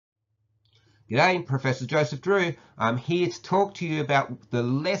G'day, Professor Joseph Drew. I'm here to talk to you about the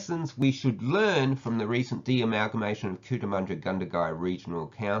lessons we should learn from the recent de-amalgamation of Cootamundra-Gundagai Regional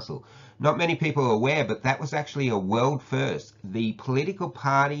Council. Not many people are aware, but that was actually a world first. The political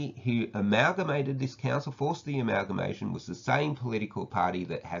party who amalgamated this council, forced the amalgamation, was the same political party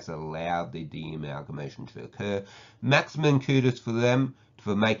that has allowed the de-amalgamation to occur. Maximum kudos for them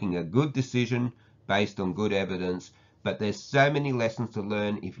for making a good decision based on good evidence. But there's so many lessons to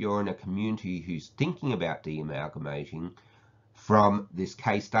learn if you're in a community who's thinking about de-amalgamating from this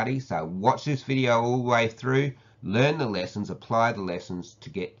case study. So watch this video all the way through, learn the lessons, apply the lessons to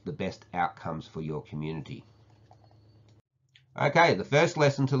get the best outcomes for your community. Okay, the first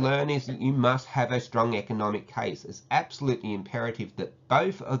lesson to learn is that you must have a strong economic case. It's absolutely imperative that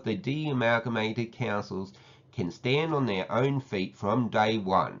both of the de-amalgamated councils can stand on their own feet from day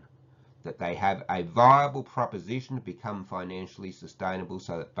one, that they have a viable proposition to become financially sustainable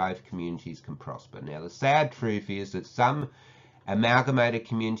so that both communities can prosper. Now, the sad truth is that some amalgamated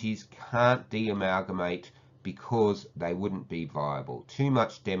communities can't de-amalgamate because they wouldn't be viable. Too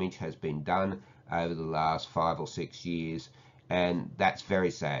much damage has been done over the last 5 or 6 years, and that's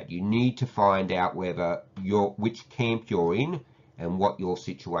very sad. You need to find out which camp you're in and what your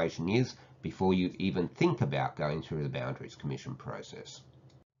situation is before you even think about going through the Boundaries Commission process.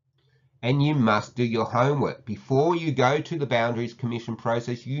 And you must do your homework. Before you go to the Boundaries Commission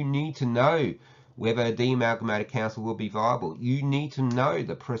process, you need to know whether a de-amalgamated council will be viable. You need to know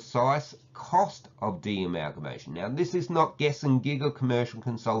the precise cost of de-amalgamation. Now, this is not guess and giggle commercial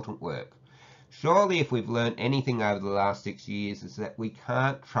consultant work. Surely, if we've learned anything over the last 6 years, is that we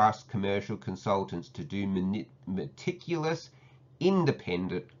can't trust commercial consultants to do meticulous,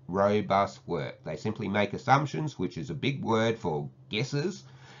 independent, robust work. They simply make assumptions, which is a big word for guesses,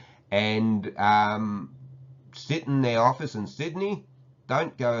 and sit in their office in Sydney,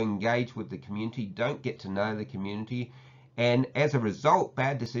 don't go engage with the community, don't get to know the community, and as a result,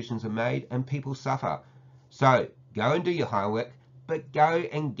 bad decisions are made and people suffer. So go and do your homework, but go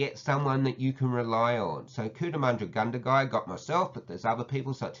and get someone that you can rely on. So Cootamundra-Gundagai got myself, but there's other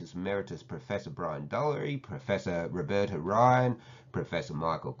people such as Emeritus Professor Brian Dollery, Professor Roberta Ryan, Professor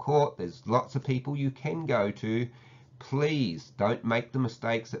Michael Court. There's lots of people you can go to. Please don't make the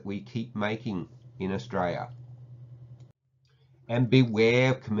mistakes that we keep making in Australia. And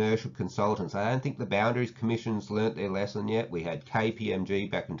beware of commercial consultants. I don't think the Boundaries Commission's learnt their lesson yet. We had KPMG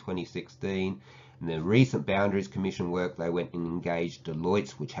back in 2016. In the recent Boundaries Commission work, they went and engaged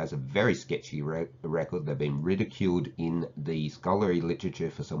Deloitte, which has a very sketchy record. They've been ridiculed in the scholarly literature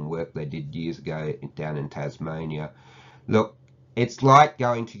for some work they did years ago down in Tasmania. Look, it's like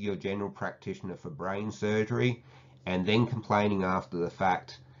going to your general practitioner for brain surgery and then complaining after the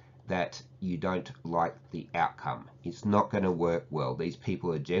fact that you don't like the outcome. It's not going to work well. These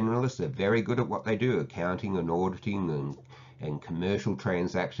people are generalists. They're very good at what they do, accounting and auditing and commercial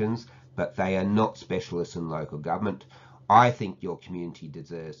transactions, but they are not specialists in local government. I think your community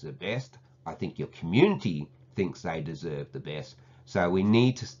deserves the best. I think your community thinks they deserve the best. So we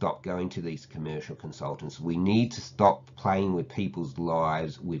need to stop going to these commercial consultants. We need to stop playing with people's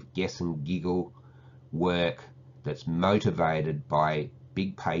lives with guess and giggle work that's motivated by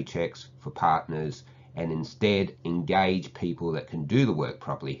big paychecks for partners, and instead engage people that can do the work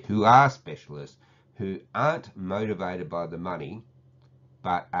properly, who are specialists, who aren't motivated by the money,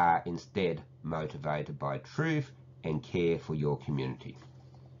 but are instead motivated by truth and care for your community.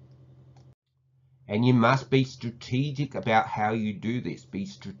 And you must be strategic about how you do this. Be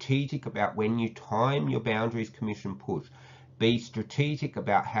strategic about when you time your Boundaries Commission push. Be strategic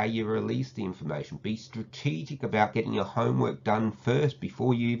about how you release the information. Be strategic about getting your homework done first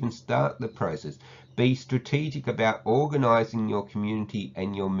before you even start the process. Be strategic about organizing your community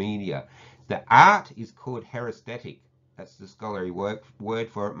and your media. The art is called heuristic. That's the scholarly word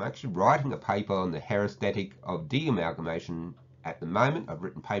for it. I'm actually writing a paper on the heuristic of de-amalgamation at the moment. I've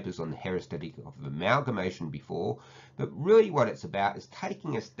written papers on the heuristic of amalgamation before, but really what it's about is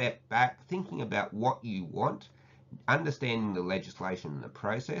taking a step back, thinking about what you want, understanding the legislation and the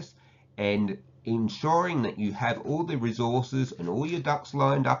process, and ensuring that you have all the resources and all your ducks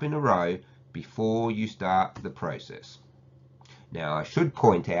lined up in a row before you start the process. Now, I should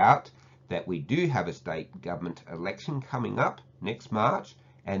point out that we do have a state government election coming up next March,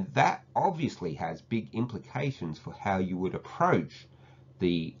 and that obviously has big implications for how you would approach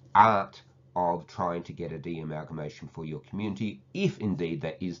the art of trying to get a de-amalgamation for your community, if indeed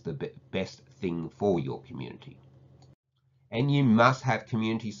that is the best thing for your community. And you must have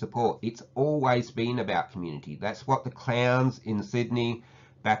community support. It's always been about community. That's what the clowns in Sydney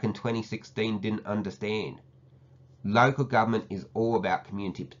back in 2016 didn't understand. Local government is all about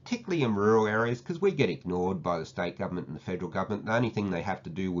community, particularly in rural areas, because we get ignored by the state government and the federal government. The only thing they have to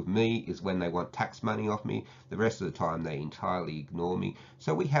do with me is when they want tax money off me. The rest of the time they entirely ignore me.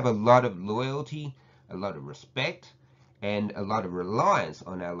 So we have a lot of loyalty, a lot of respect, and a lot of reliance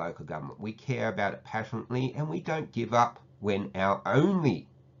on our local government. We care about it passionately, and we don't give up when our only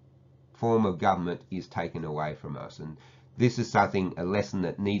form of government is taken away from us. And this is a lesson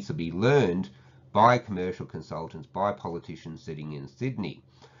that needs to be learned by commercial consultants, by politicians sitting in Sydney.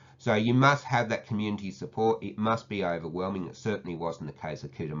 So you must have that community support. It must be overwhelming. It certainly wasn't the case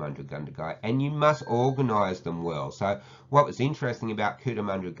of Cootamundra Gundagai, and you must organise them well. So what was interesting about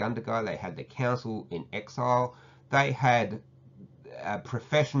Cootamundra Gundagai, they had the council in exile. They had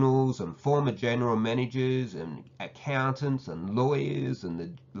professionals and former general managers and accountants and lawyers and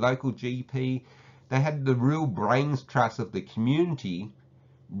the local GP. They had the real brains trust of the community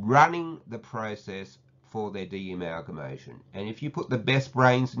running the process for their de-amalgamation. And if you put the best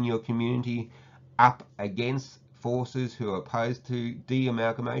brains in your community up against forces who are opposed to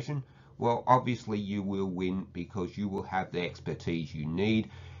de-amalgamation, well, obviously you will win, because you will have the expertise you need.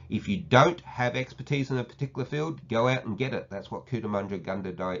 If you don't have expertise in a particular field, go out and get it. That's what Cootamundra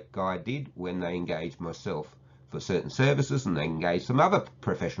Gundagai did when they engaged myself for certain services, and they engage some other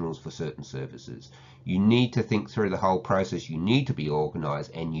professionals for certain services. You need to think through the whole process. You need to be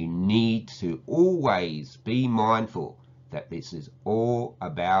organised, and you need to always be mindful that this is all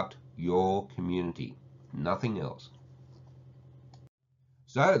about your community, nothing else.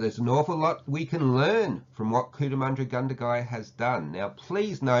 So there's an awful lot we can learn from what Cootamundra Gundagai has done. Now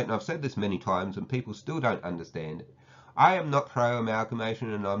please note, and I've said this many times and people still don't understand it, I am not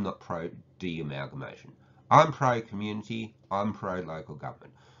pro-amalgamation and I'm not pro-de-amalgamation. I'm pro-community, I'm pro-local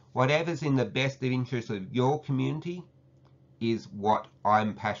government. Whatever's in the best interest of your community is what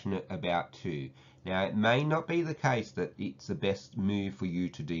I'm passionate about too. Now, it may not be the case that it's the best move for you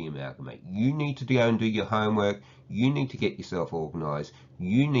to de-amalgamate. You need to go and do your homework. You need to get yourself organised.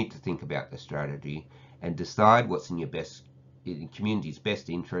 You need to think about the strategy and decide what's in your community's best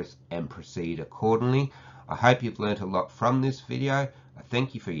interest and proceed accordingly. I hope you've learnt a lot from this video. I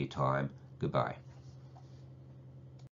thank you for your time. Goodbye.